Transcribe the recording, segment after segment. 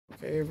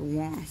every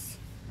once.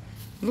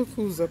 Look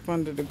who's up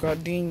under the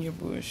gardenia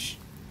bush,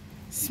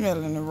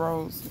 smelling the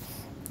roses.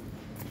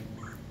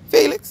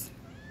 Felix,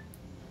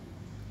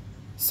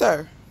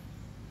 sir,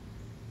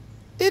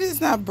 it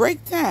is not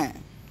break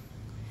time.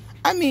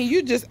 I mean,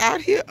 you just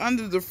out here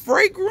under the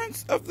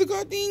fragrance of the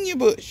gardenia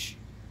bush.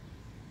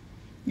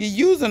 You're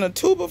using a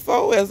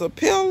 2x4 as a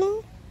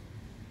pillow.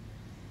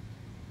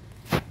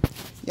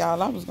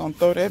 Y'all, I was going to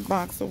throw that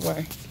box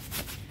away.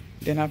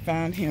 Then I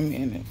found him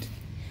in it.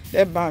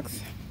 That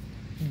box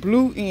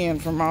blew in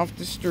from off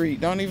the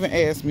street. Don't even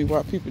ask me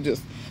why people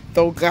just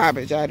throw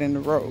garbage out in the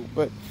road.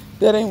 But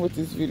that ain't what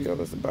this video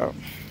is about.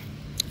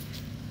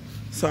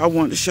 So I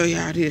wanted to show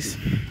y'all this.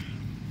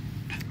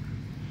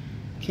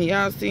 Can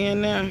y'all see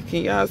in there?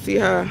 Can y'all see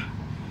how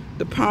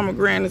the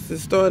pomegranates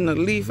is starting to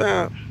leaf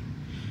out?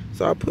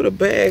 So I put a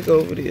bag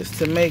over this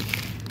to make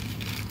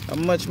a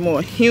much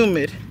more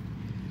humid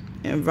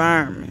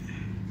environment.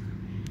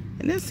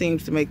 And that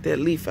seems to make that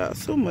leaf out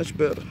so much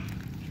better.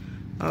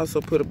 I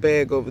also put a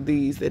bag over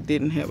these that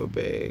didn't have a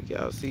bag.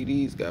 Y'all see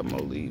these got more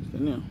leaves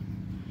than them.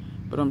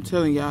 But I'm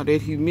telling y'all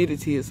that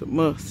humidity is a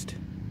must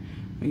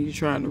when you're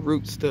trying to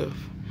root stuff.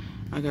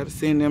 I got to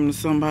send them to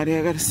somebody.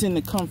 I got to send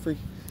the comfrey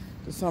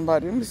to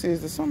somebody. Let me see,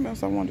 is there something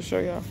else I wanted to show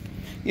y'all?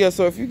 Yeah,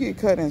 so if you get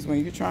cuttings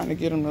when you're trying to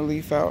get them to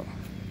leaf out,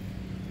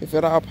 if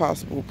at all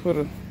possible, put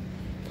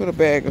a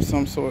bag of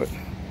some sort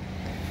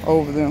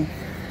over them.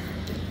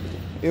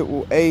 It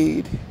will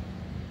aid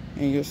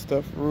in your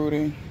stuff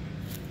rooting.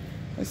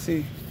 Let's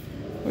see,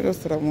 what else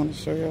did I want to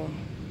show y'all?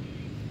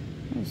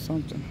 There's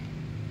something.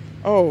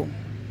 Oh,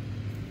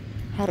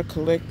 how to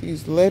collect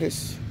these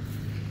lettuce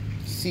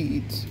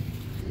seeds.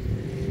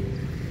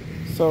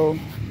 So,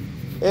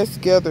 S.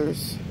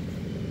 Gathers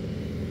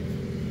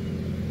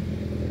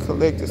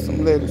collected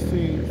some lettuce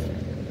seeds,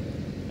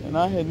 and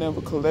I had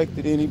never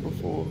collected any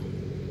before.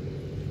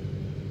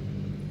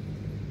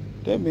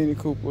 That Mini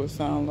Cooper would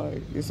sound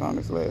like it's on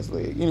its last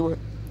leg. Anyway,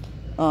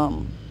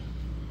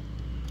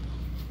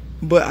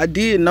 but I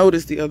did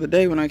notice the other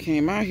day when I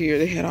came out here,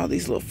 they had all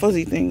these little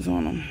fuzzy things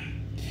on them.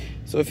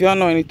 So if y'all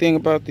know anything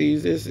about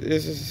these, this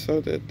is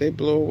so that they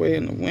blow away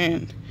in the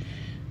wind.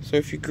 So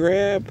if you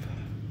grab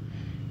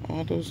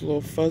all those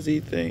little fuzzy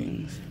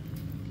things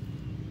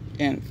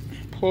and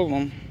pull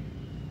them.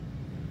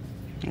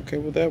 Okay,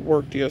 well that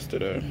worked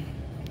yesterday.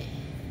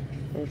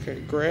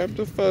 Okay, grab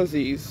the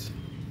fuzzies.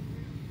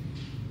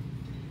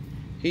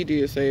 He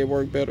did say it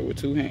worked better with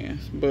two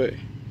hands, but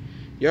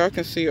y'all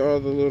can see all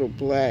the little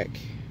black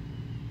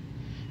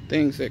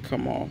things that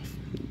come off.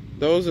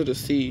 Those are the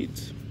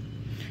seeds.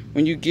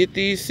 When you get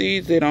these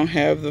seeds, they don't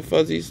have the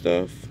fuzzy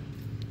stuff.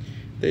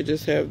 They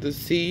just have the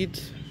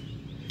seeds.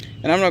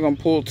 And I'm not going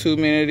to pull too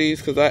many of these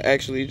because I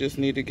actually just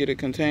need to get a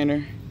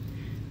container.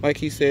 Like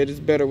he said, it's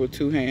better with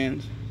two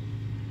hands.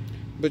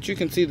 But you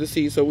can see the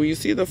seeds. So when you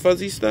see the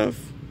fuzzy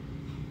stuff,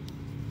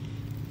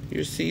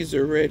 your seeds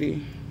are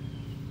ready.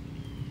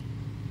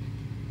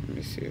 Let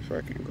me see if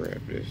I can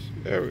grab this.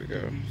 There we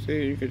go.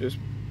 See, you can just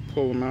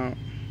pull them out.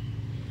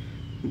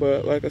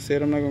 But like I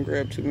said, I'm not going to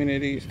grab too many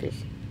of these because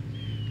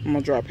I'm going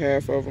to drop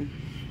half of them.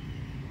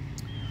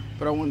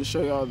 But I wanted to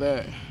show y'all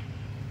that.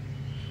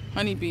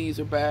 Honeybees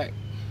are back.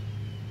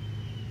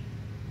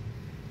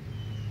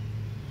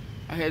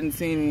 I hadn't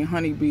seen any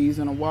honeybees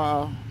in a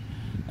while.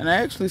 And I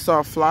actually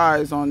saw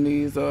flies on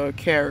these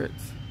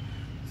carrots.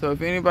 So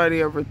if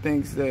anybody ever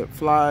thinks that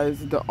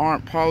flies that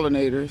aren't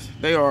pollinators,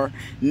 they are.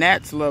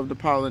 Gnats love to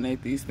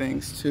pollinate these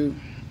things too.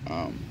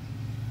 But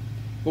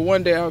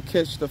one day I'll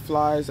catch the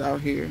flies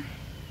out here.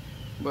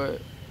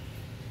 But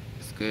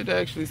it's good to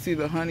actually see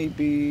the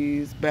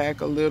honeybees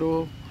back a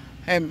little.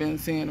 Haven't been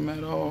seeing them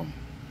at all.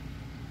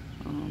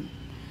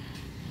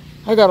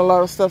 I got a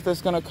lot of stuff that's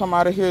going to come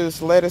out of here.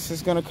 This lettuce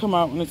is going to come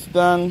out when it's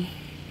done.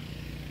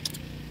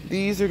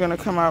 These are going to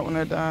come out when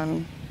they're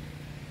done.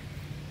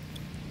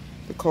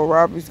 The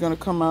kohlrabi is going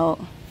to come out.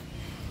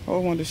 Oh,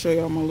 I wanted to show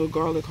y'all my little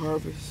garlic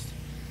harvest.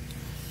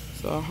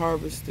 So I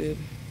harvested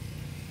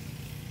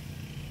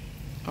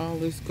all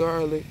this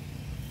garlic.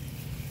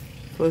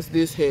 Plus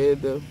this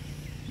head, the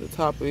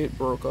top of it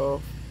broke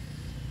off.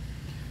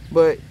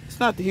 But it's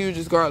not the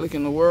hugest garlic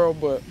in the world,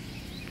 but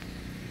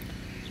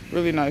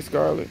really nice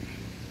garlic.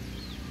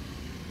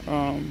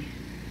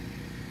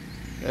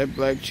 That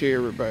black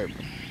cherry, baby.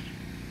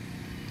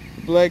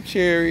 The black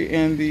cherry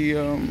and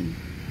the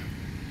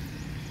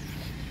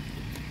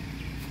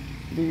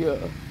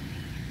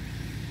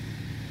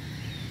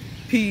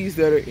peas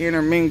that are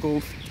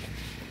intermingled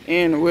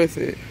in with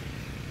it.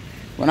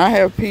 When I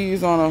have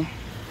peas on a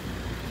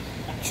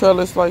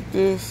trellis like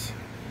this,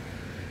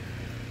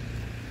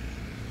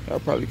 y'all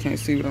probably can't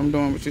see what I'm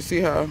doing, but you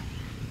see how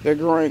they're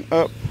growing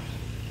up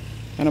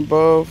and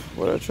above.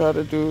 What I try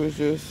to do is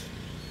just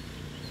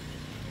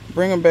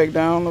bring them back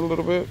down a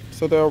little bit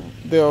so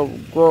they'll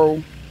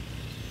grow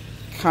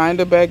kind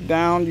of back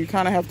down. You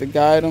kind of have to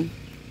guide them,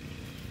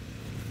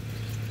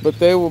 but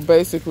they will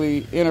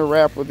basically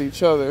interact with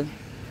each other.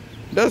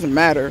 It doesn't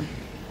matter.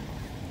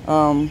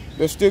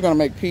 They're still gonna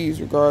make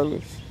peas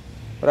regardless,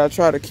 but I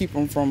try to keep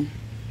them from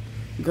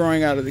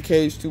growing out of the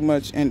cage too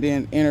much and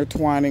then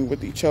intertwining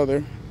with each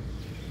other.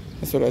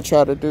 That's what I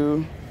try to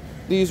do.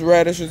 These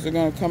radishes are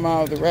going to come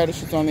out. The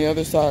radishes on the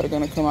other side are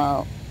going to come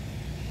out.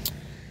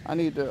 I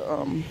need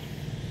to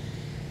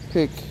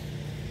pick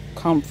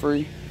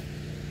comfrey.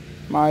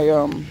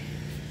 My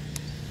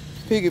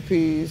piggy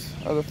peas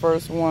are the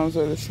first ones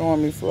that are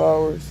showing me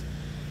flowers.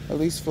 At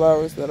least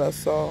flowers that I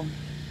saw.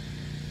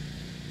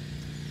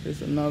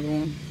 There's another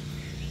one.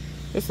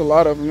 There's a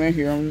lot of them in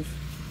here.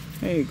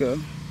 There you go.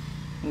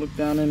 Look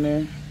down in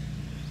there.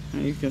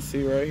 And you can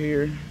see right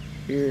here.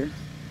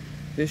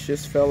 This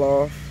just fell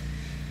off.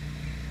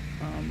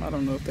 I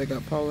don't know if they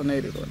got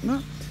pollinated or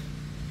not.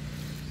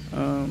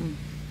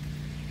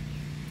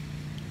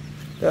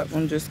 That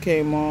one just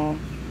came off.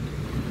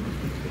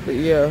 But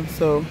yeah,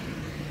 so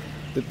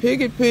the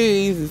piggy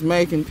peas is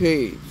making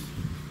peas.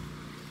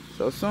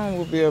 So soon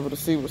we'll be able to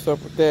see what's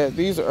up with that.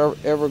 These are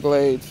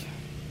Everglades.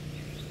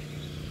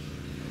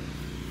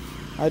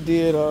 I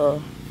did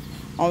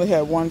only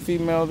had one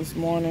female this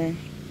morning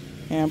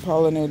and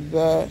pollinated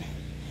that.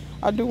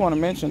 I do want to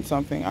mention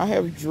something. I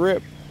have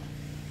drip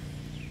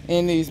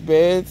in these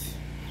beds.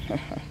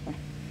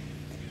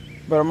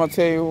 But I'm gonna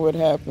tell you what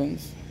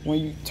happens. When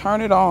you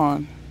turn it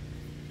on,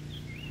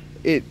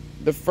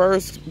 the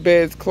first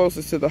beds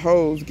closest to the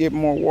hose get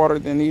more water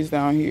than these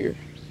down here.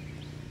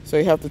 So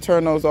you have to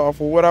turn those off.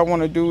 Well, what I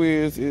want to do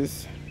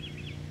is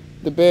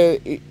the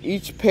bed,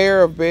 each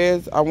pair of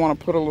beds, I want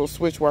to put a little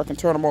switch where I can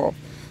turn them off.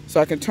 So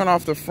I can turn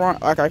off the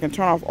front, like I can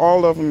turn off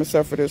all of them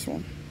except for this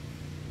one.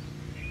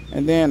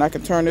 And then I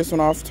can turn this one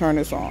off, turn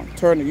this on.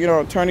 Turn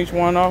each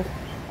one off,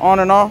 on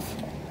and off,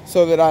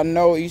 so that I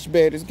know each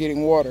bed is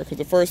getting water. Because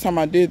the first time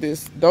I did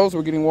this, those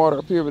were getting water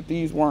up here, but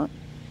these weren't.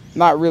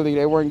 Not really,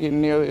 they weren't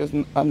getting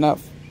nearly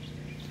enough.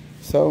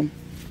 So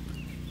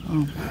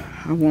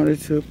I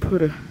wanted to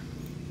put an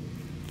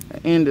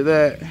end to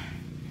that.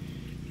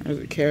 There's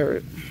a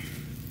carrot.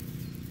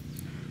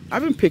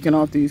 I've been picking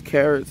off these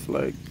carrots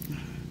like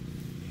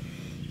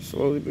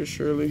slowly but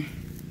surely.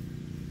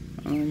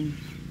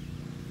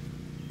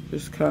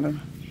 Just kind of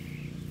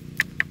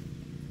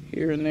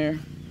here and there.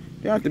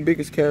 They aren't the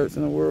biggest carrots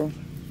in the world,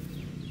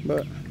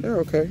 but they're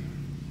okay.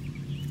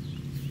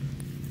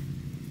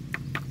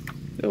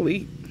 They'll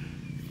eat.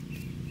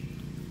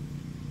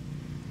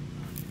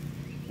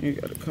 You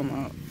gotta come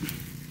out.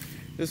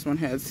 This one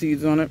had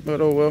seeds on it,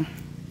 but oh well.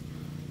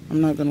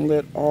 I'm not gonna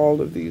let all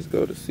of these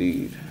go to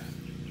seed.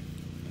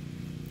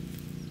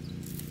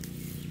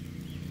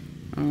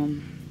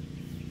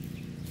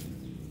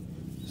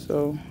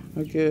 So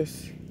I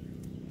guess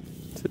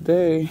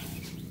today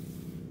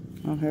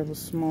I'll have a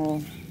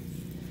small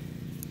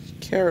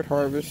carrot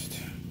harvest.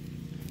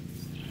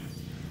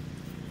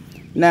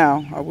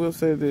 Now, I will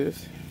say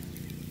this.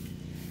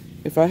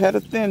 If I had to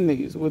thin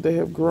these, would they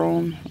have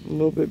grown a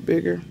little bit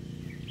bigger?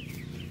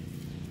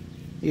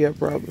 Yeah,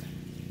 probably.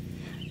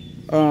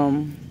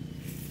 And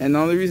the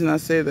only reason I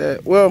say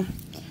that, well,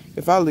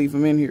 if I leave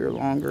them in here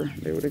longer,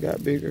 they would have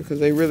got bigger because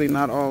they really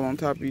not all on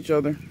top of each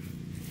other.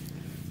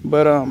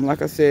 But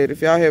like I said,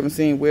 if y'all haven't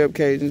seen Web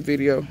Cajun's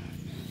video,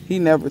 he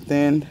never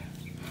thinned.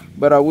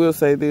 But I will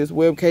say this,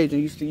 Web Cajun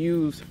used to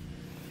use,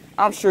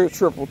 I'm sure,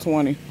 triple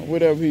 20 or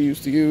whatever he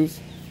used to use.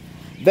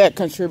 That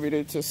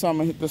contributed to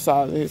some of the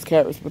size of his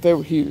carrots, but they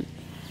were huge.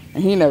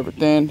 And he never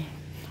thinned.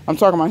 I'm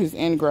talking about his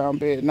in-ground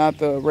bed, not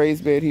the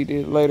raised bed he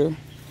did later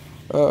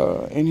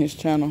in his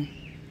channel.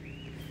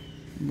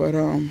 But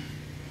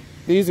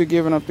these are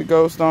giving up the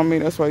ghost on me.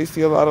 That's why you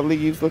see a lot of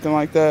leaves looking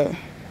like that.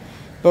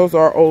 Those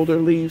are older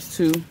leaves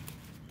too.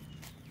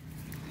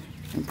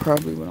 And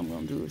probably what I'm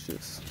gonna do is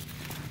just,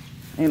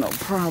 I'm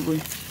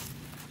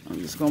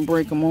just gonna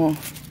break them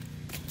off.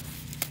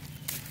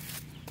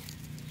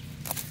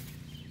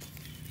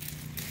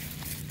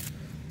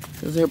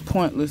 Because they're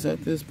pointless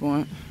at this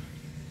point.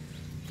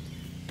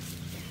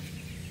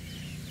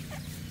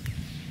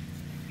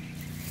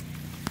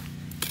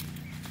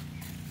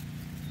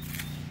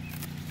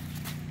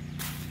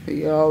 But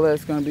yeah, all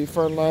that's going to be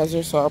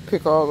fertilizer, so I'll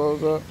pick all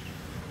those up.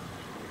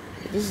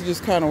 This is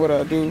just kind of what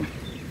I do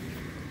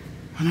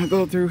when I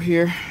go through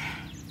here.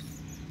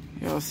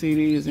 Y'all see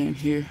these in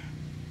here.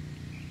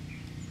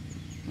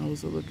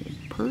 Those are looking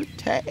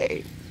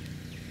pretty.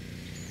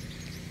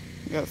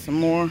 Got some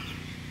more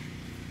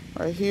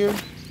right here,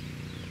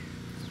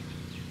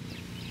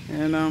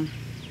 and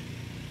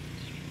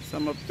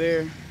some up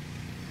there.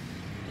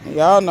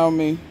 Y'all know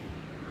me.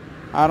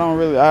 I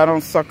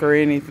don't sucker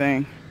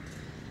anything.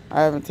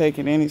 I haven't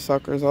taken any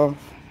suckers off.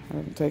 I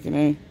haven't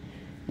taken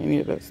any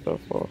of that stuff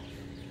off.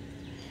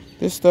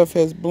 This stuff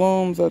has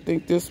blooms. I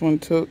think this one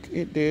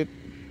it did.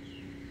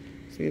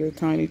 See the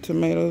tiny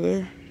tomato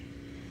there?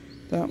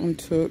 That one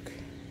took.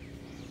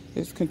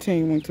 It's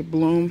continuing to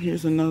bloom.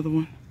 Here's another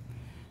one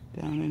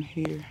down in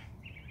here.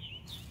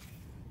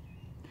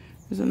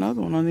 There's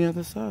another one on the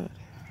other side.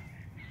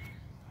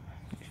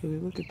 Actually,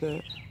 look at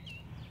that.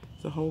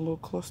 There's a whole little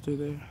cluster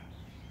there.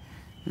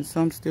 And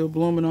some still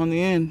blooming on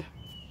the end.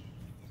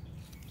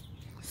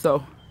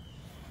 So,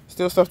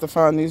 still stuff to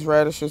find. These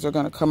radishes are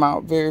going to come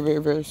out very, very,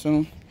 very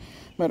soon.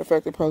 Matter of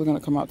fact, they're probably going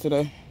to come out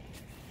today.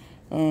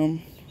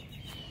 And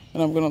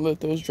I'm gonna let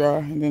those dry.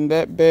 And then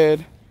that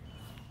bed,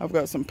 I've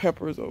got some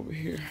peppers over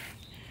here.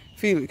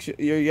 Felix,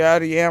 you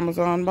out of your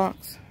Amazon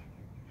box?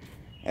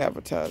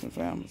 Advertising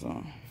for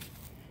Amazon.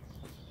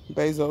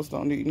 Bezos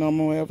don't need no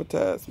more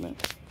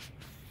advertisement.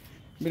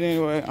 But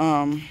anyway,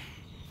 I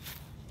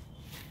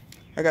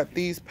got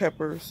these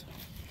peppers,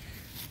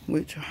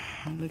 which are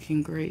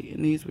looking great.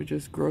 And these were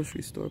just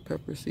grocery store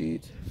pepper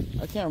seeds.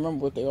 I can't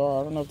remember what they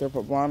are. I don't know if they're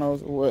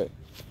poblanos or what.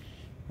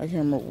 I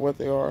can't remember what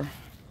they are.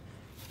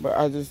 But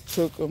I just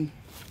took them.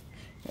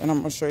 And I'm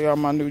going to show y'all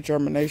my new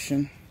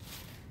germination.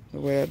 The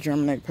way I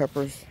germinate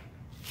peppers.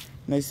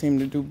 And they seem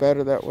to do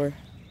better that way.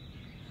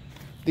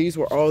 These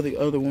were all the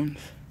other ones.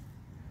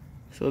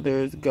 So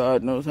there's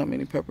God knows how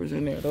many peppers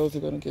in there. Those are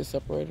going to get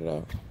separated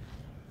out.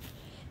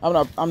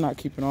 I'm not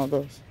keeping all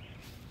those.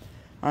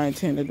 I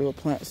intend to do a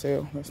plant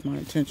sale. That's my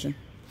intention.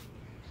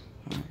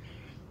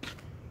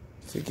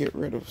 To get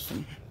rid of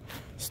some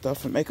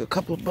stuff and make a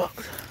couple of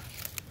bucks.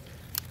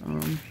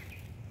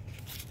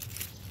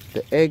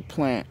 The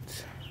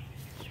eggplant.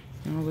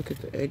 Now look at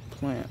the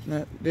eggplant.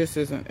 This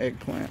isn't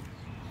eggplant.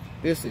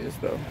 This is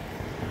though.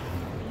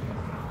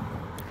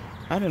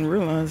 I didn't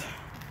realize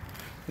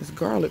this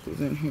garlic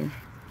was in here.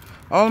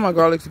 All of my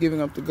garlic's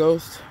giving up the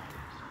ghost.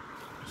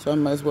 So I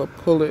might as well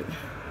pull it.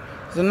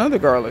 There's another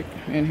garlic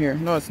in here.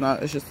 No, it's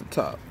not. It's just the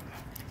top.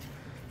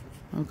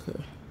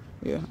 Okay.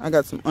 Yeah, I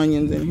got some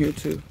onions in here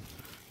too.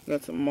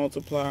 Got some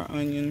multiplier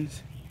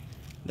onions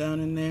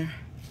down in there.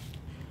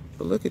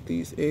 But look at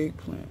these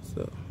eggplants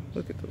though.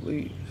 Look at the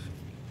leaves.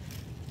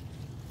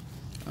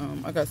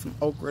 I got some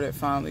okra that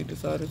finally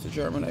decided to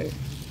germinate.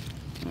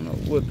 I don't know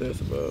what that's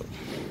about.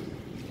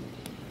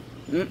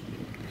 The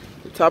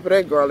top of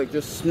that garlic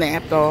just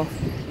snapped off.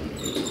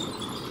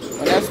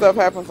 When that stuff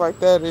happens like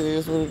that, it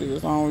is what it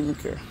is. I don't even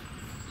care.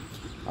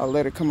 I'll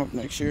let it come up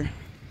next year.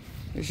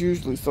 It's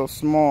usually so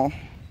small,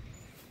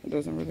 it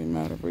doesn't really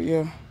matter. But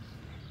yeah,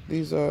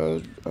 these are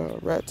the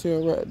rat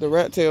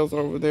tails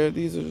over there.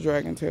 These are the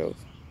dragon tails.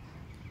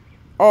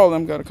 All of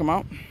them got to come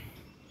out.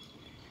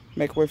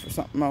 Make way for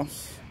something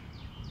else.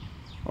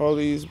 All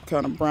these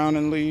kind of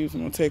browning leaves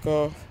I'm gonna take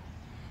off.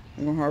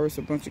 I'm gonna harvest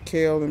a bunch of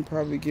kale and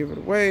probably give it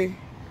away.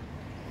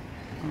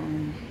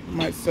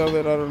 Might sell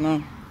it. I don't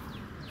know.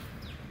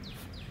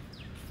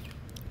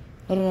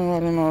 I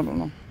don't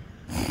know.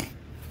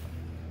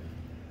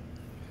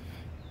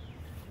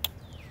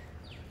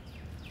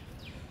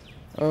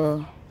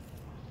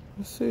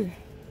 Let's see.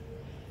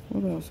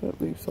 What else?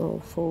 That leaf's all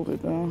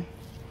folded down.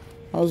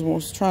 I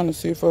was trying to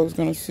see if I was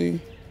gonna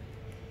see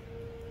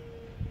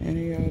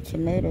any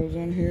tomatoes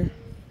in here.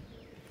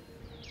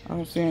 I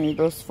don't see any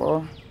thus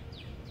far.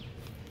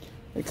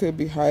 They could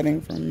be hiding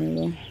from me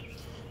though.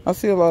 I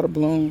see a lot of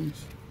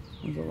blooms.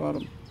 There's a lot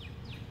of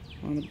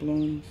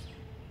blooms.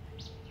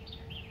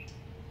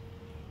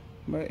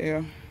 But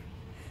yeah,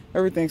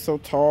 everything's so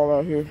tall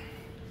out here.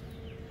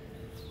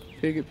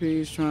 Piggy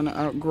peas trying to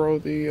outgrow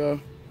the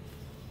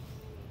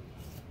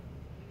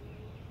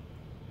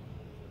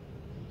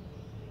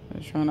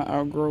they're trying to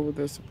outgrow what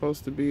they're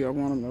supposed to be. I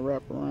want them to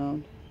wrap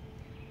around.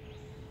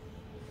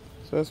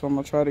 So that's what I'm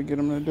gonna try to get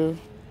them to do.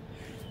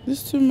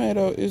 This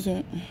tomato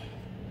isn't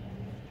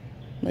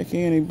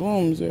making any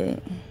blooms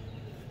yet.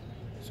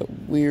 It's a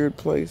weird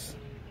place.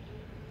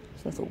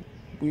 It's like a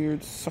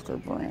weird sucker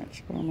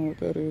branch. I don't know what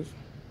that is.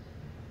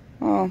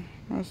 Oh,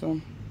 that's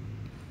them.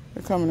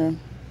 They're coming in.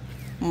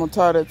 I'm gonna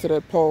tie that to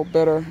that pole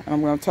better, and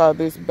I'm gonna tie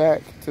this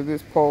back to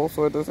this pole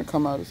so it doesn't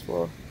come out as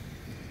far.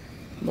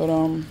 But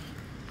on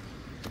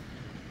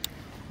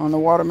the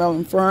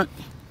watermelon front,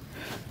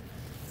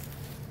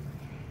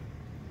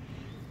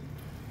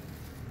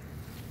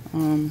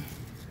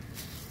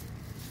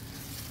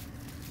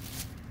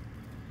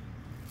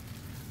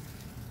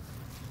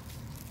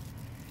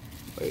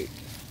 wait.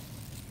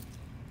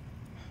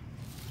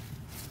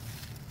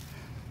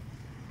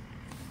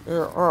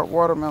 There are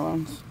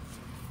watermelons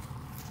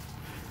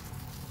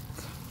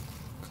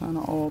kind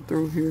of all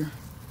through here.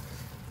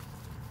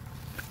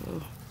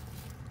 So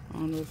I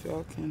don't know if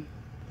y'all can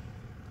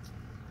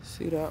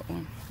see that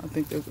one. I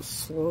think there's a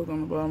slug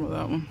on the bottom of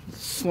that one.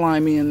 It's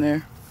slimy in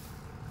there.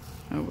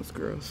 That was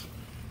gross.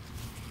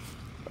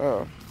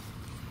 You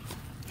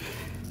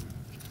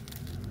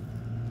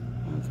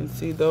can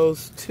see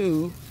those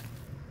 2,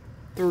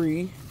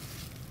 3,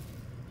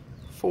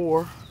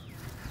 4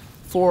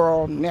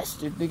 all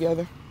nested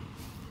together.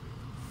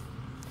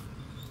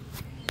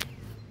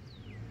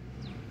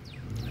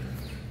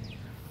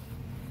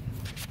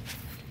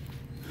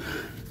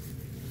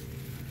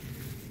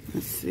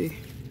 Let's see.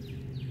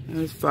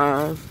 There's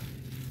 5,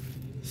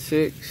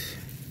 6,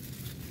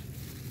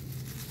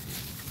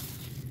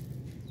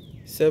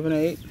 7,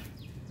 8.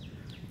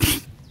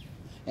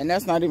 And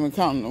that's not even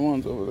counting the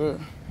ones over there.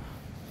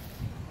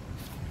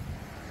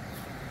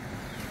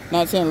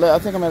 9, 10, 11. I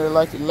think I'm at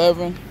like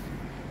 11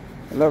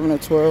 or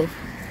 12.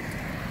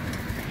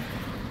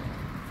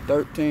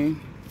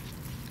 13.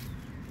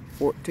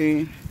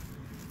 14.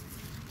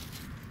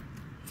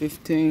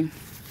 15. 16,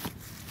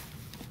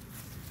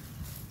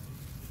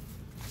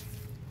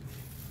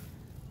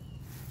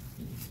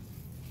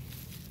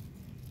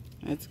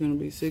 That's gonna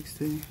be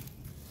 16.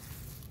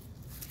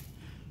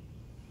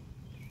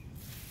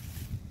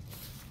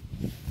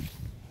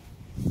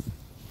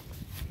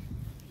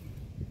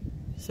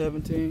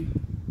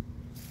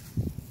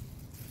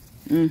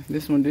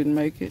 This one didn't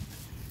make it.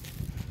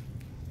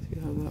 See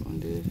how that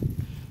one did?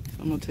 So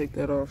I'm gonna take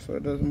that off so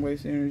it doesn't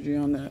waste energy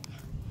on that.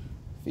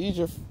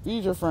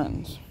 Feed your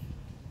friends.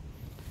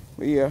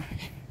 But yeah,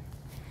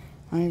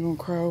 I ain't gonna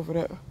cry over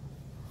that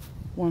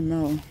one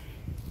melon.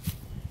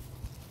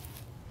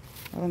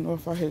 I don't know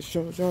if I had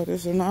showed y'all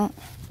this or not.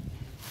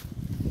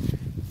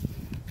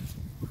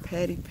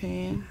 Patty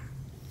pan.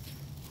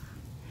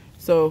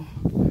 So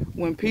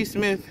when Penny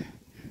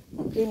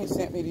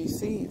sent me these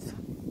seeds,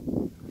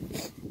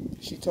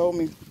 she told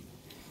me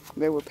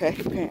they were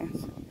patty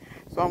pans.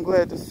 So I'm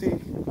glad to see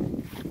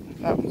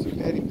that was a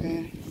patty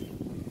pan.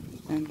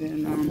 And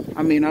then,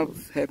 I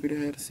was happy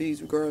to have the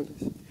seeds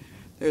regardless.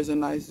 There's a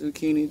nice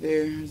zucchini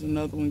there. There's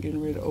another one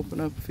getting ready to open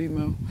up, a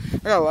female.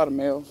 I got a lot of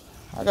males.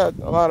 I got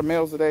a lot of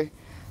males today.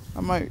 I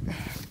might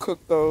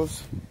cook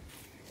those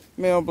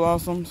male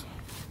blossoms.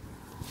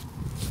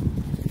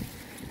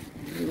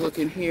 You look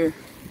in here.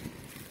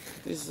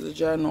 This is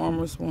a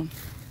ginormous one.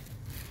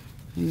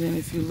 And then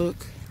if you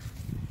look,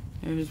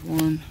 there's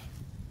one.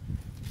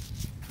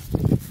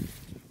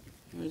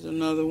 There's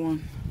another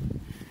one.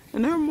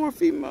 And there are more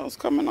females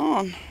coming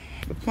on.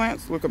 The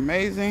plants look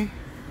amazing.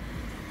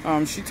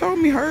 She told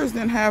me hers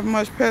didn't have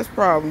much pest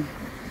problem.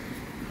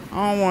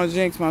 I don't want to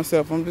jinx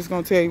myself. I'm just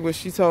going to tell you what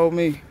she told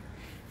me.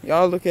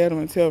 Y'all look at them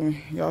and tell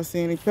me, y'all see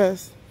any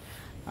pests?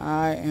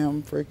 I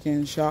am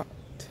freaking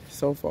shocked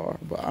so far.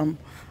 But I'm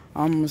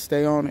going to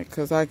stay on it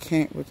because I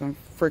can't with them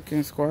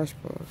freaking squash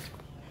bugs.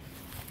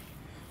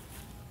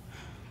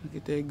 Look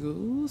at that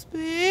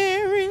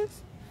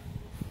gooseberries.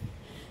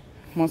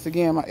 Once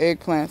again, my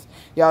eggplants.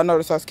 Y'all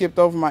notice I skipped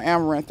over my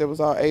amaranth that was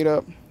all ate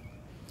up.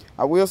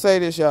 I will say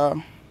this,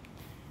 y'all.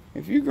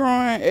 If you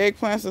growing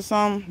eggplants or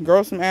something,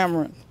 grow some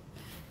amaranth.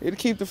 It'll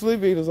keep the flea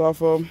beetles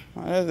off of them.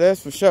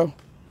 That's for sure.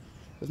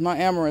 Because my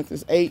amaranth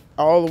is 8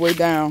 all the way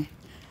down.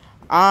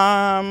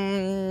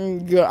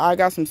 I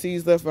got some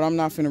seeds left, but I'm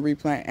not finna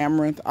replant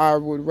amaranth. I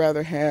would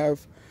rather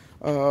have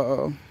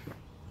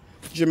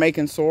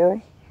Jamaican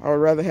sorrel. I would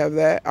rather have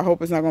that. I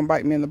hope it's not gonna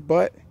bite me in the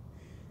butt.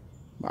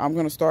 I'm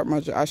gonna start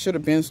I should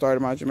have been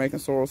started my Jamaican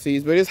sorrel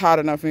seeds, but it's hot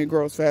enough and it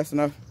grows fast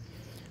enough.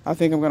 I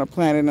think I'm gonna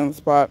plant it in the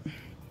spot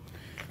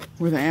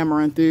where the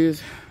amaranth is.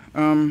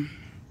 But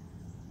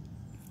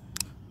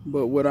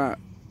what I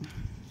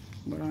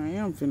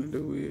am finna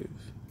do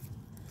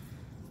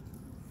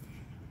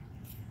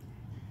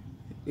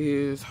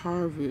is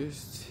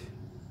harvest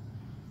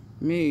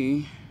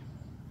me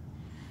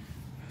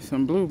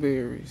some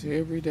blueberries.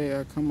 Every day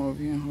I come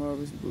over here and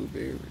harvest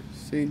blueberries.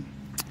 See,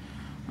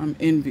 I'm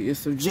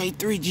envious of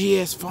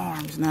J3GS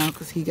Farms now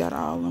because he got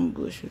all them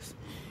bushes.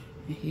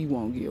 And he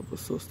won't give a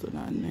sister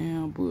not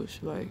now bush.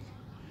 Like,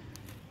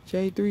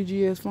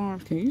 J3GS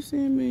Farms, can you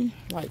send me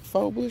like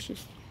 4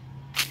 bushes?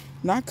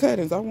 Not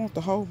cuttings, I want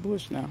the whole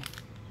bush now.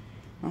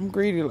 I'm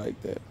greedy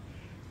like that.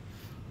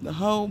 The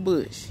whole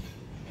bush.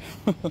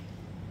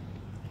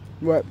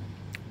 What?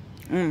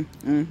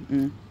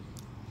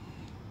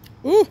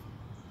 Ooh,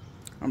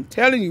 I'm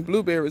telling you,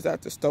 blueberries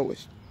out the store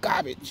is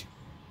garbage.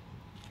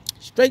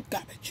 Straight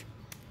garbage.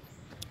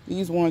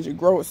 These ones you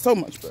grow is so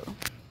much better.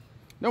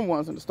 Them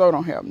ones in the store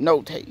don't have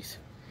no taste.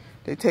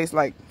 They taste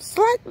like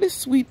slightly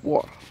sweet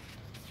water.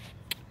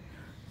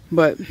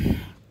 But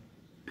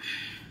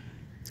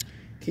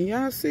can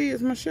y'all see?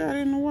 Is my shot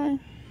in the way?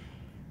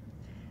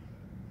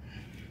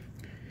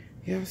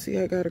 Y'all see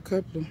I got a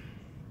couple of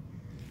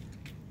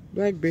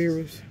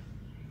blackberries.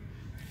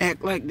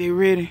 Act like they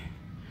ready.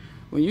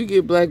 When you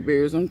get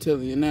blackberries, I'm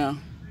telling you now,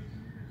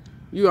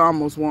 you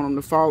almost want them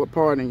to fall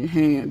apart in your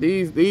hand.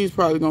 These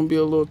probably gonna be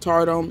a little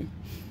tart on me,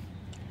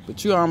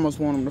 but you almost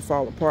want them to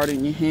fall apart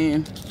in your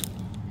hand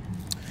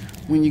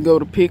when you go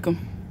to pick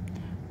them.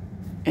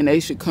 And they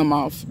should come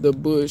off the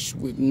bush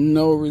with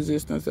no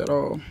resistance at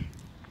all.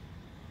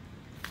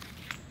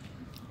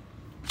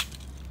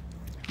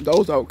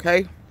 Those are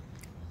okay.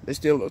 They're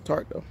still a little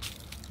tart though.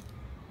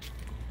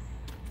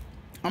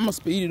 I'm gonna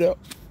speed it up.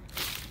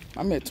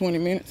 I'm at 20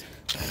 minutes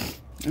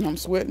and I'm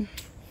sweating.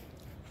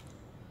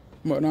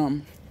 But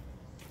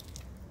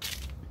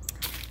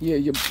yeah,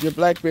 your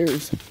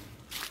blackberries,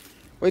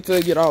 wait till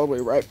they get all the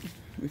way ripe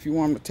if you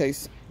want them to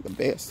taste the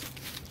best.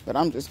 But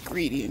I'm just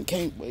greedy and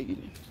can't wait.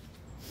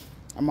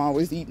 I'm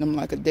always eating them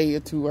like a day or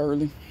 2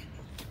 early.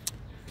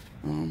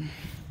 I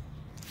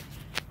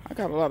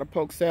got a lot of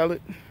poke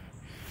salad.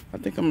 I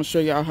think I'm gonna show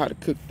y'all how to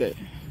cook that.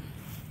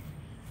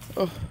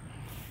 Oh,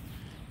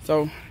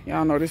 so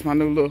y'all know this my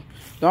new little.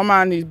 Don't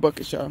mind these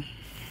buckets, y'all.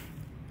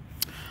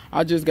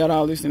 I just got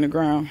all this in the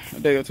ground a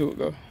day or 2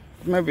 ago,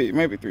 maybe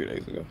 3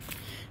 days ago.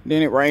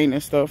 Then it rained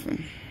and stuff,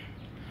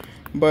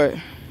 but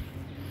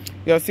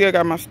y'all see I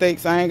got my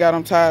steaks. I ain't got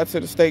them tied to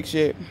the steaks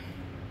yet,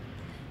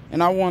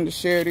 and I wanted to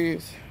share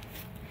this.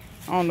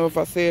 I don't know if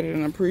I said it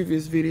in a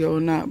previous video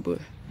or not, but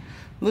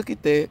look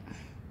at that.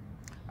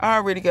 I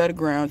already got a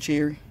ground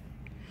cherry,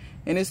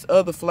 and it's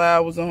other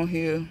flowers on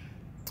here.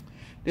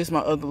 This is my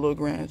other little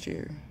grand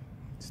cherry.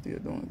 Still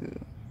doing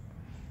good.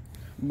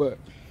 But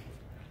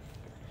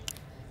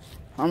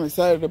I'm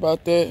excited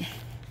about that.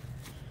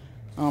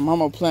 I'm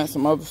gonna plant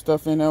some other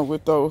stuff in there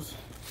with those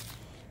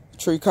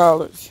tree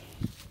collards.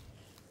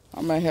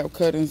 I may have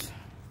cuttings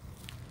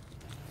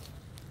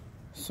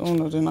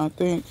sooner than I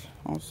think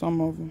on some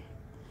of them.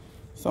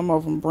 Some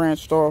of them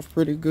branched off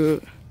pretty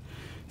good.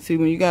 See,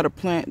 when you got a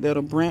plant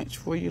that'll branch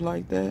for you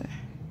like that,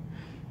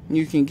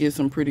 you can get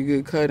some pretty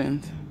good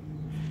cuttings.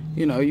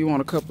 You know, you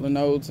want a couple of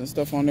nodes and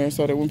stuff on there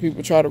so that when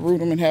people try to root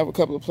them and have a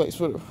couple of places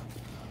for the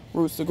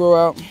roots to grow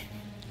out.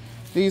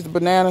 These are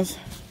bananas.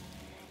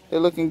 They're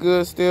looking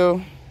good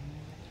still.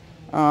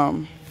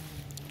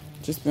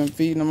 Just been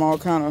feeding them all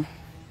kind of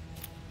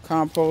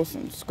compost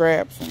and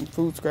scraps and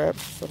food scraps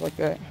and stuff like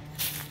that.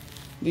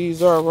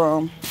 These are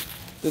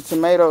the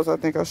tomatoes I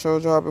think I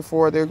showed y'all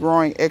before. They're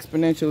growing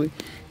exponentially,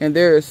 and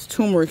there is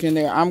turmeric in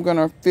there. I'm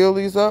gonna fill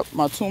these up.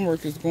 My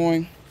turmeric is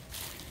going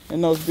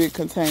in those big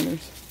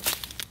containers.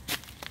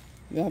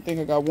 Then I think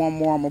I got one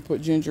more I'm gonna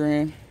put ginger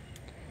in.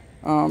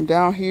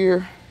 Down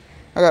here,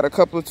 I got a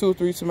couple of 2 or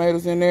 3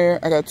 tomatoes in there.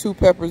 I got 2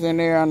 peppers in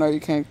there. I know you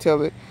can't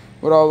tell it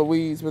with all the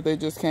weeds, but they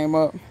just came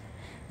up.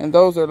 And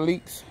those are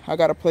leeks. I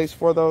got a place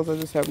for those. I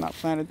just have not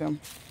planted them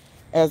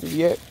as of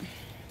yet.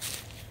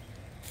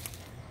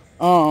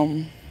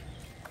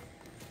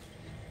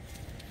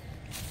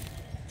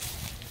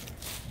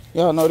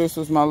 Y'all know this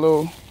was my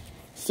little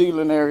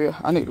ceiling area.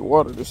 I need to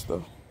water this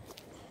stuff.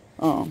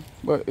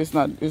 But it's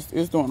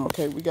doing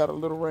okay. We got a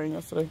little rain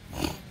yesterday.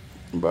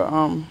 But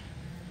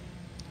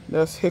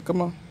that's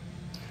jicama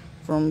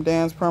from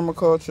Dan's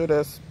Permaculture.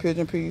 That's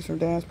pigeon peas from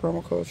Dan's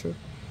Permaculture.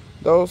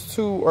 Those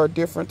 2 are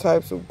different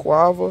types of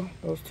guava.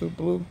 Those 2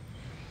 blue.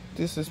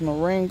 This is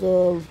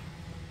moringa.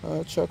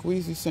 Chuck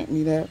Weezy sent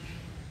me that.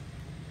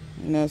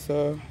 And that's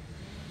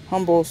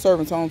Humble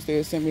Servants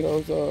Homestead sent me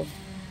those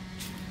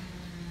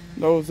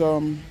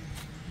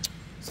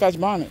Scotch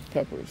bonnet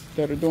peppers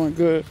that are doing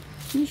good.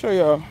 Let me show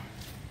y'all.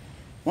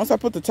 Once I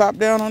put the top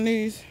down on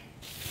these,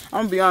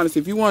 I'm gonna be honest,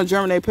 if you want to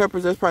germinate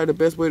peppers, that's probably the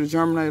best way to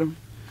germinate them.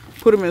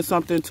 Put them in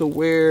something to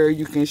where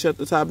you can shut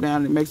the top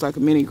down and it makes like a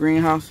mini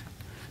greenhouse.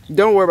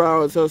 Don't worry about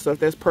all this other stuff,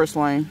 that's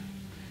purslane.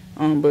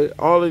 But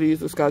all of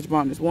these are Scotch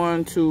bonnets.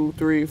 1, 2,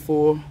 3,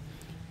 4,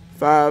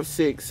 5,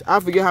 6. I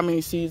forget how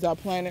many seeds I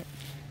planted.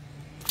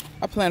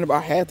 I planted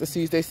about half the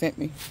seeds they sent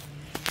me.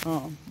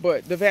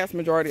 But the vast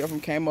majority of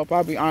them came up.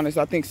 I'll be honest,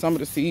 I think some of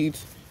the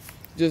seeds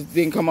just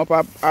didn't come up.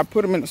 I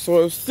put them in the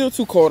soil. It's still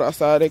too cold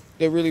outside.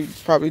 They really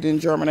probably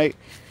didn't germinate.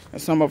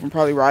 And some of them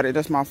probably rotted.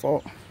 That's my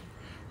fault.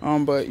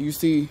 But you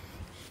see,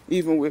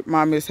 even with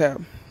my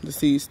mishap, the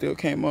seeds still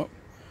came up.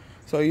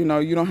 So, you know,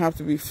 you don't have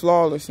to be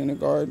flawless in the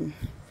garden.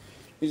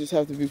 You just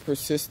have to be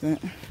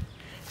persistent.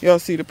 Y'all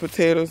see the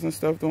potatoes and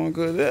stuff doing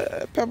good.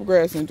 Pepper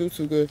grass didn't do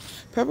too good.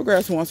 Pepper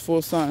grass wants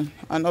full sun.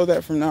 I know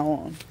that from now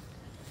on.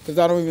 Because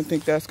I don't even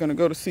think that's going to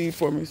go to seed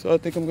for me. So I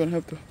think I'm going to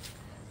have to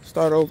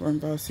start over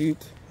and buy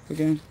seeds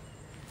again.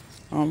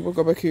 We'll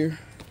go back here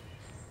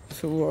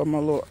to my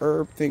little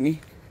herb thingy.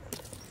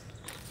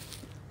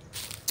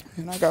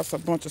 And I got a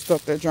bunch of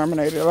stuff that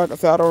germinated. Like I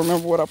said, I don't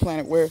remember what I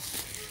planted where.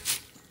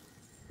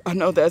 I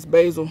know that's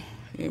basil.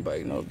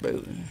 Anybody knows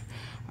basil?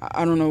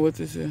 I don't know what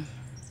this is.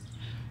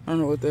 I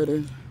don't know what that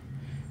is.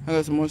 I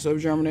got some more stuff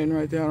germinating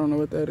right there. I don't know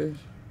what that is.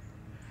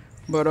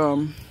 But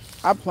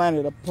I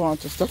planted a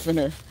bunch of stuff in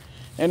there.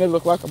 And it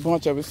looked like a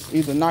bunch of it's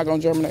either not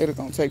going to germinate or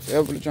going to take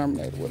forever to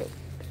germinate or whatever.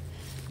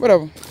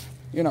 Whatever.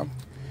 You know.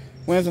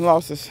 Wins and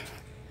losses.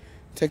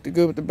 Take the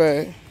good with the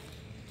bad.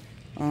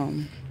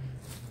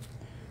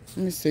 Let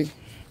me see.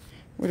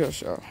 What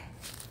else, y'all?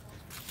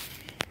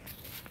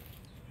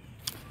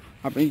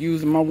 I've been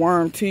using my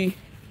worm tea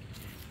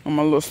on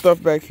my little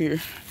stuff back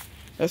here.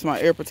 That's my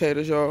air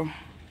potatoes, y'all.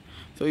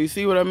 So you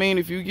see what I mean?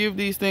 If you give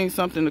these things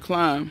something to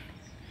climb,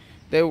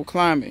 they will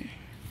climb it.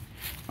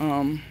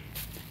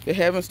 They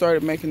haven't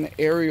started making the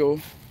aerial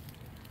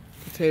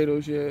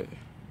potatoes yet.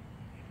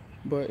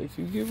 But if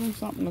you give them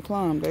something to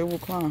climb, they will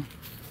climb.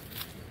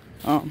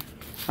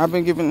 I've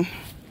been giving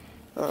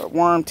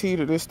worm tea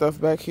to this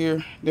stuff back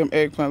here. Them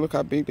eggplants, look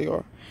how big they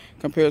are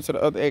compared to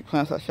the other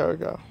eggplants I showed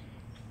y'all.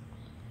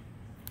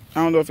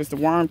 I don't know if it's the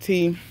worm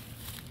tea,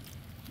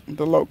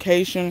 the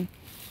location.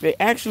 They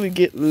actually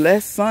get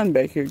less sun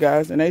back here,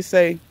 guys. And they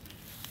say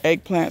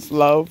eggplants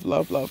love,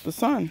 love, love the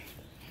sun.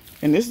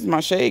 And this is my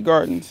shade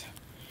gardens.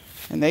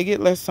 And they get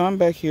less sun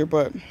back here,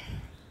 but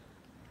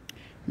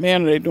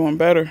man, are they doing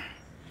better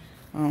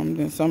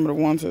than some of the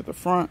ones at the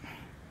front.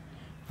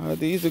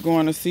 These are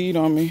going to seed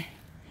on me.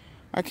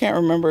 I can't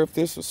remember if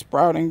this was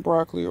sprouting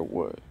broccoli or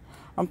what.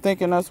 I'm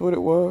thinking that's what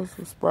it was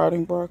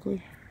sprouting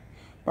broccoli.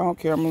 But I don't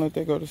care. I'm going to let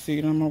that go to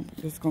seed.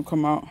 It's going to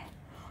come out.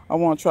 I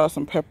want to try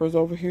some peppers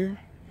over here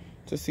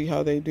to see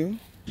how they do.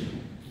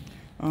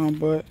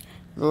 But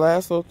the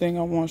last little thing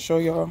I want to show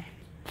y'all,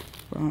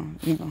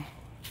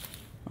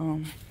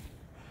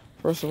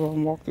 first of all,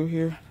 I'm walk through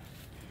here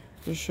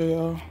to show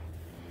y'all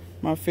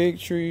my fig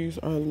trees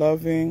are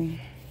loving.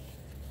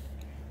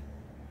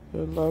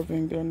 They're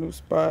loving their new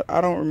spot.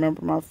 I don't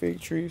remember my fig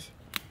trees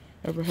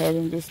ever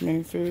having this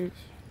many figs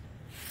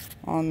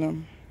on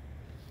them.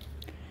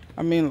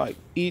 I mean, like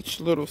each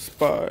little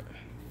spot.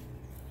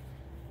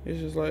 It's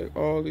just like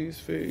all these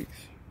figs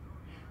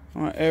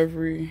on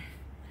every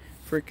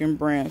freaking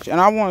branch.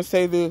 And I want to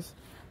say this.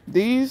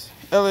 These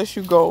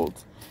LSU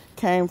Golds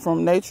came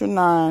from Nature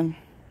 9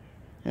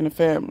 and the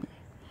family.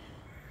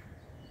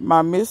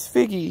 My Miss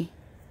Figgy,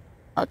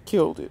 I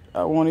killed it.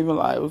 I won't even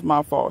lie. It was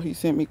my fault. He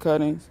sent me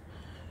cuttings.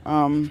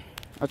 I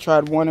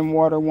tried one in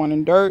water, one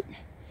in dirt.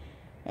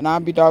 And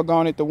I'd be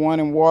doggone it, the one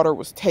in water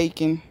was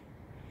taken.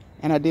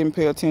 And I didn't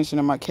pay attention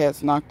and my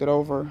cats knocked it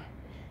over.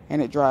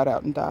 And it dried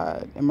out and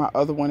died. And my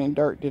other one in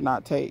dirt did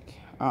not take.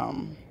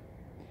 And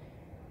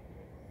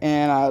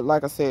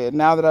like I said,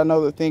 now that I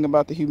know the thing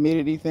about the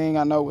humidity thing,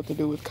 I know what to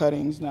do with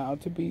cuttings now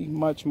to be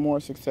much more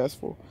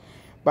successful.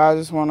 But I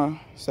just want to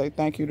say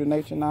thank you to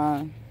Nature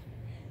 9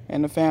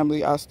 and the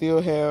family. I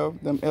still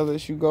have them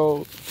LSU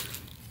Gold.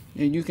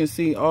 And you can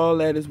see all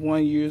that is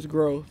 1 year's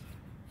growth.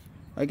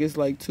 Like it's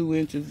like 2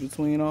 inches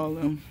between all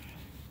of them.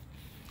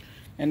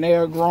 And they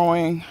are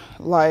growing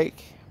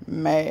like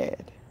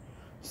mad.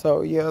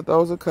 So yeah,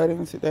 those are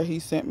cuttings that he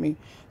sent me.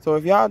 So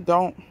if y'all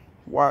don't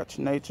watch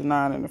Nature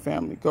 9 and the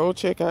family, go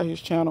check out his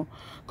channel.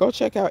 Go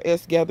check out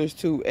S Gathers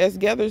too. S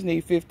Gathers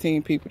need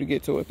 15 people to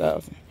get to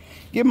 1,000.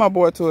 Get my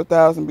boy to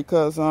 1,000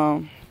 because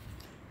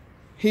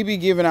he be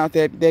giving out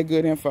that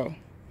good info.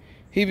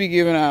 He be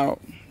giving out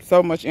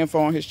so much info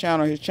on his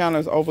channel. His channel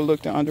is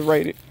overlooked and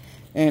underrated.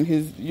 And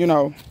his, you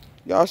know,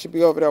 y'all should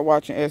be over there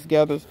watching S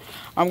Gathers.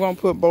 I'm gonna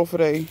put both of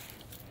their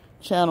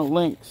channel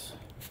links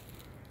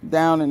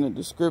down in the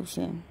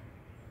description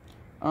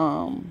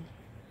for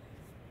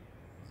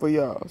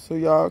y'all, so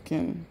y'all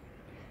can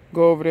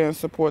go over there and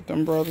support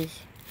them brothers.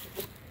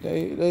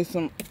 They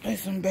some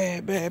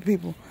bad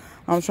people.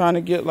 I'm trying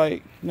to get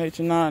like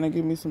Nature 9 and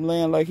give me some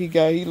land like he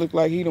got. He looked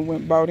like he done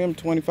went and bought him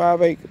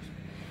 25 acres.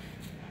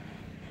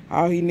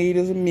 All he need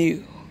is a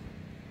mule.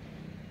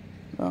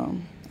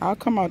 I'll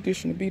come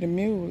audition to be the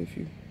mule if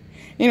you.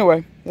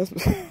 Anyway, that's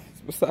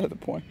beside the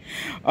point.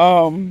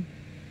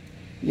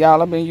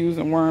 Y'all, I've been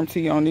using worm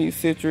tea on these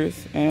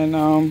citrus,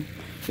 and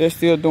they're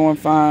still doing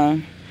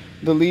fine.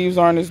 The leaves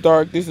aren't as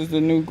dark. This is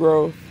the new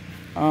growth.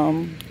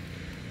 I'm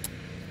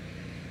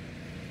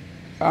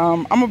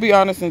gonna be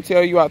honest and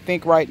tell you, I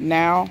think right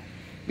now,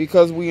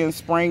 because we in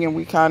spring and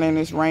we kind of in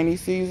this rainy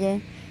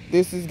season,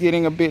 this is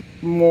getting a bit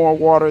more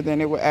water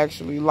than it would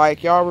actually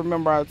like. Y'all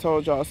remember I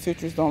told y'all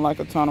citrus don't like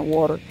a ton of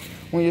water.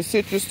 When your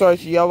citrus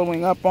starts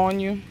yellowing up on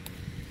you,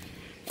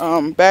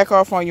 back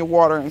off on your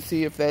water and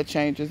see if that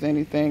changes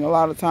anything. A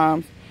lot of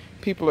times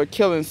people are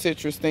killing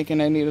citrus thinking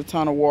they need a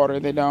ton of water.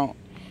 They don't.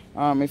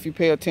 If you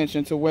pay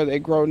attention to where they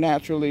grow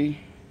naturally,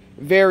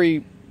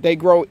 they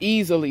grow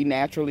easily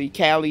naturally,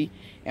 Cali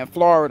and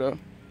Florida.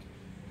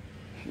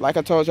 Like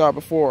I told y'all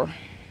before,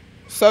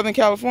 Southern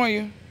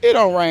California, it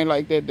don't rain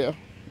like that there.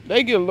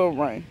 They get a little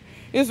rain.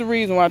 It's the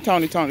reason why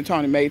Tony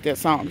made that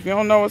song. If you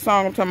don't know what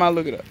song I'm talking about,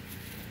 look it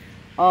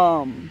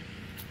up.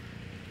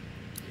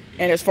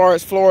 And as far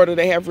as Florida,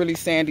 they have really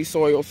sandy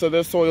soil, so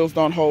their soils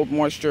don't hold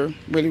moisture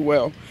really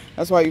well.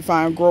 That's why you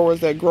find growers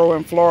that grow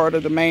in Florida,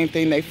 the main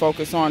thing they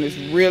focus on is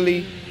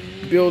really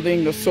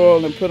building the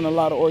soil and putting a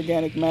lot of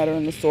organic matter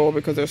in the soil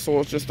because their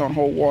soils just don't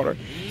hold water.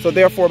 So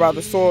therefore, by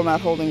the soil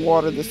not holding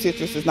water, the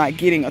citrus is not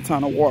getting a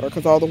ton of water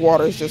because all the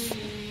water is just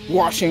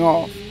washing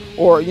off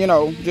or, you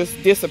know,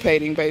 just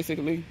dissipating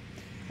basically.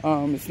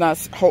 It's not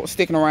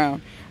sticking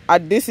around.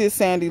 This is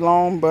sandy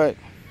loam, but,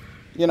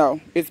 you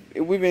know,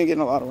 we've been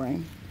getting a lot of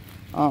rain.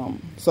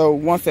 So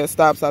once that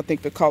stops, I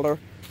think the color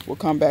will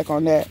come back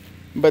on that.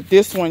 But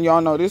this one, y'all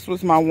know, this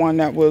was my one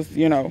that was,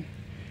 you know,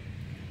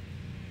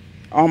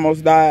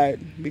 almost died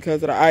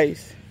because of the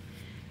ice.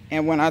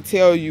 And when I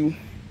tell you,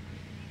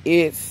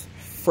 it's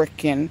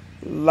freaking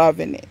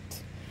loving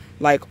it.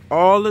 Like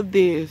all of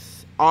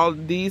these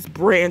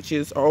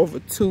branches are over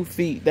 2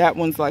 feet. That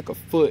one's like a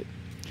foot.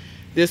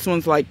 This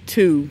one's like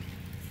 2.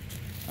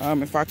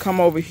 If I come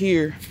over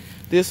here,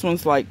 this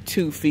one's like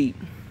 2 feet.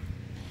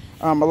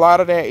 A lot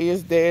of that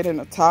is dead in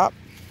the top.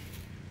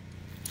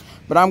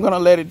 But I'm going to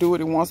let it do what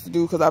it wants to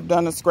do because I've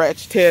done a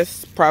scratch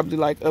test probably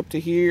like up to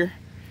here.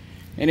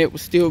 And it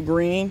was still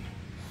green.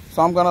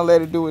 So I'm going to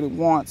let it do what it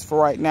wants for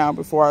right now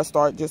before I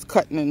start just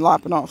cutting and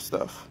lopping off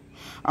stuff.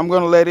 I'm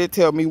going to let it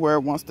tell me where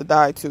it wants to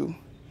die to.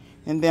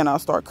 And then I'll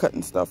start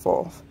cutting stuff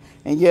off.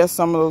 And yes,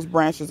 some of those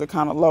branches are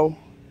kind of low.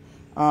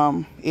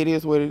 It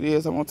is what it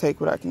is. I'm going to take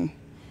what I can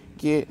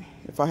get.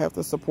 If I have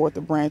to support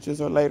the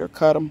branches or later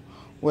cut them,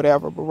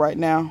 whatever. But right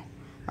now,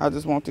 I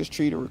just want this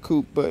tree to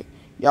recoup. But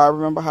y'all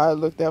remember how it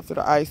looked after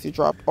the ice? It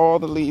dropped all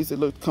the leaves. It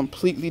looked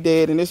completely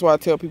dead. And this is why I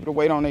tell people to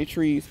wait on their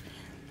trees.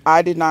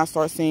 I did not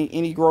start seeing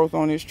any growth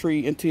on this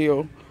tree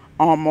until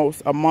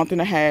almost a month and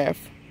a half,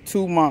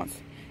 2 months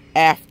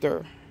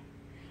after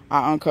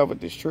I uncovered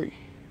this tree.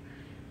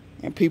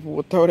 And people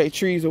will throw their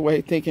trees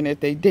away thinking that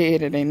they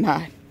dead and they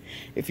not.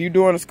 If you're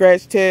doing a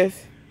scratch test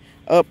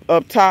up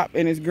top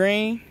and it's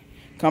green,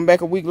 come back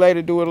a week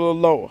later, do it a little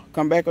lower.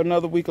 Come back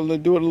another week, do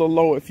it a little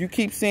lower. If you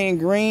keep seeing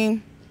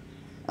green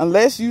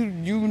unless you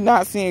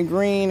not seeing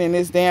green and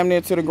it's damn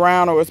near to the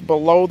ground or it's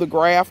below the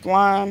graft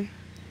line,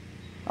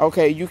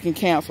 okay, you can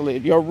cancel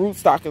it. Your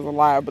rootstock is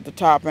alive, but the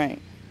top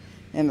ain't.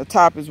 And the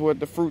top is what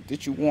the fruit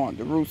that you want.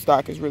 The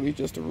rootstock is really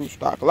just a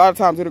rootstock. A lot of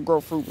times it'll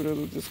grow fruit, but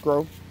it'll just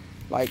grow.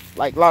 Like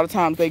a lot of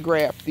times they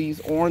graft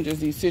these oranges,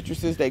 these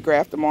citruses, they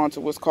graft them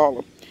onto what's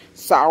called a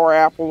sour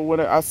apple or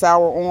whatever, a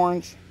sour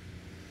orange.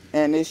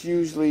 And it's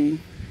usually,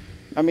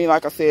 I mean,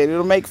 like I said,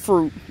 it'll make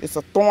fruit. It's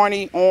a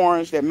thorny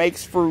orange that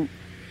makes fruit,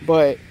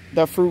 but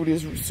the fruit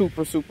is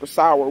super, super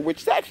sour,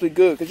 which is actually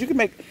good because you can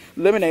make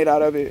lemonade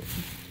out of it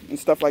and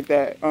stuff like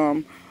that.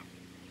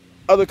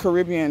 Other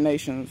Caribbean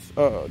nations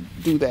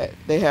do that.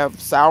 They have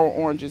sour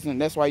oranges, and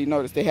that's why you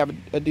notice they have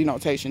a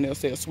denotation. They'll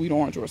say a sweet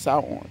orange or a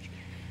sour orange.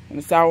 And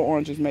the sour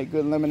oranges make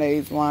good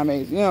lemonades,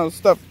 limeades, you know,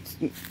 stuff,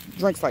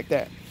 drinks like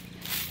that.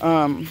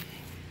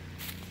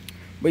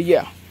 But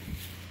yeah,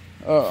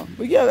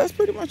 that's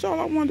pretty much all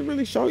I wanted to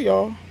really show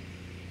y'all.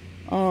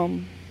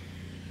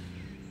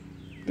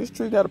 This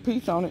tree got a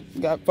peach on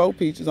it. Got 4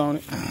 peaches on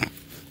it.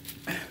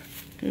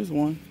 Here's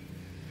one.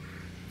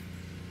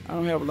 I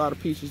don't have a lot of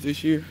peaches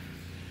this year.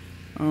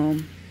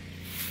 I'm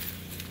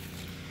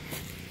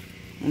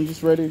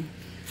just ready.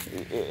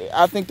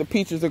 I think the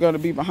peaches are going to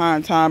be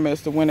behind time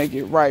as to when they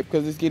get ripe,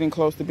 because it's getting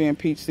close to being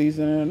peach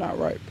season and they're not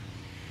ripe.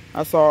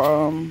 I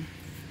saw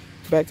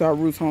back to our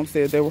Roots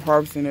homestead, they were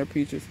harvesting their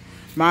peaches.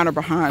 Mine are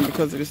behind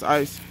because of this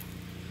ice.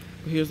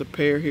 But here's a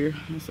pear here.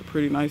 That's a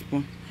pretty nice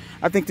one.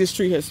 I think this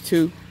tree has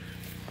 2.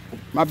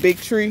 My big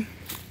tree,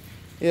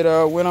 it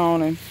went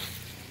on and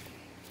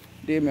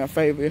did me a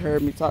favor. It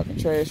heard me talking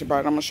trash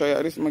about it. I'm gonna show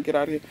y'all this. I'm gonna get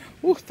out of here.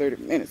 Ooh, 30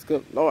 minutes.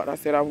 Good Lord. I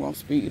said I was gonna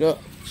speed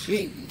up.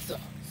 Jesus.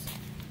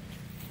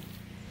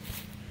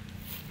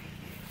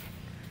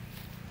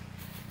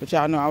 But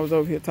y'all know I was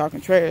over here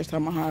talking trash,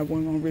 talking about how it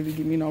wasn't gonna really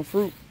give me no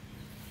fruit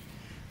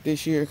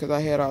this year because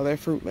I had all that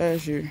fruit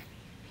last year.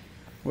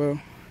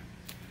 Well,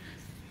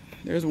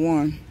 there's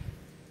one.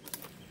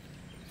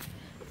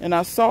 And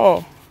I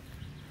saw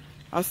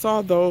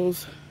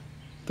those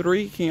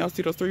 3. Can y'all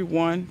see those 3?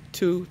 1,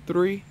 2,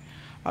 3.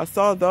 I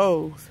saw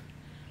those.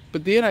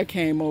 But then I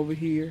came over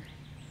here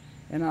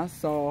and I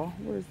saw,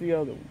 where's the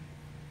other one?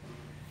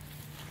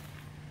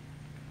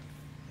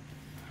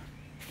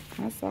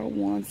 I saw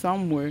one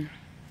somewhere.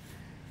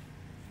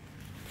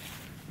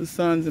 The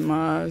sun's in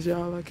my eyes,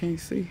 y'all. I can't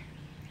see.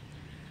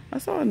 I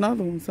saw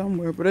another one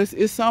somewhere, but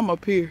it's some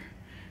up here.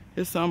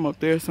 It's some up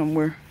there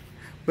somewhere.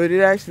 But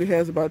it actually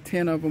has about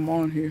 10 of them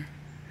on here.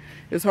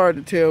 It's hard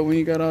to tell when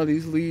you got all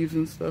these leaves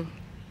and stuff.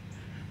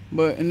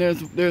 But, and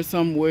there's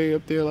some way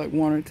up there, like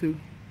 1 or 2.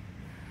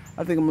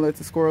 I think I'm gonna let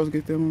the squirrels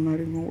get them. I'm not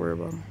even gonna worry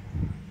about them.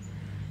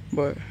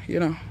 But, you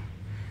know,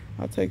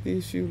 I'll take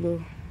these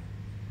few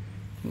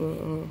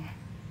little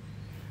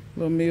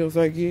meals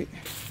I get.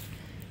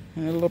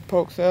 And a little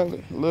poke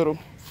salad. Little.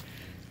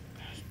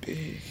 It's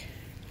big.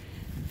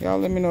 Y'all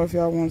let me know if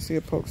y'all want to see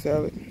a poke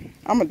salad.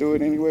 I'm gonna do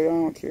it anyway. I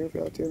don't care if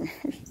y'all tell me.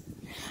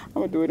 I'm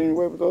gonna do it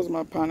anyway, but those are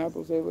my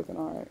pineapples. They're looking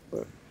alright.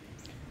 But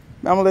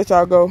I'm gonna let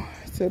y'all go.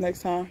 Till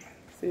next time.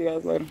 See you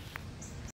guys later.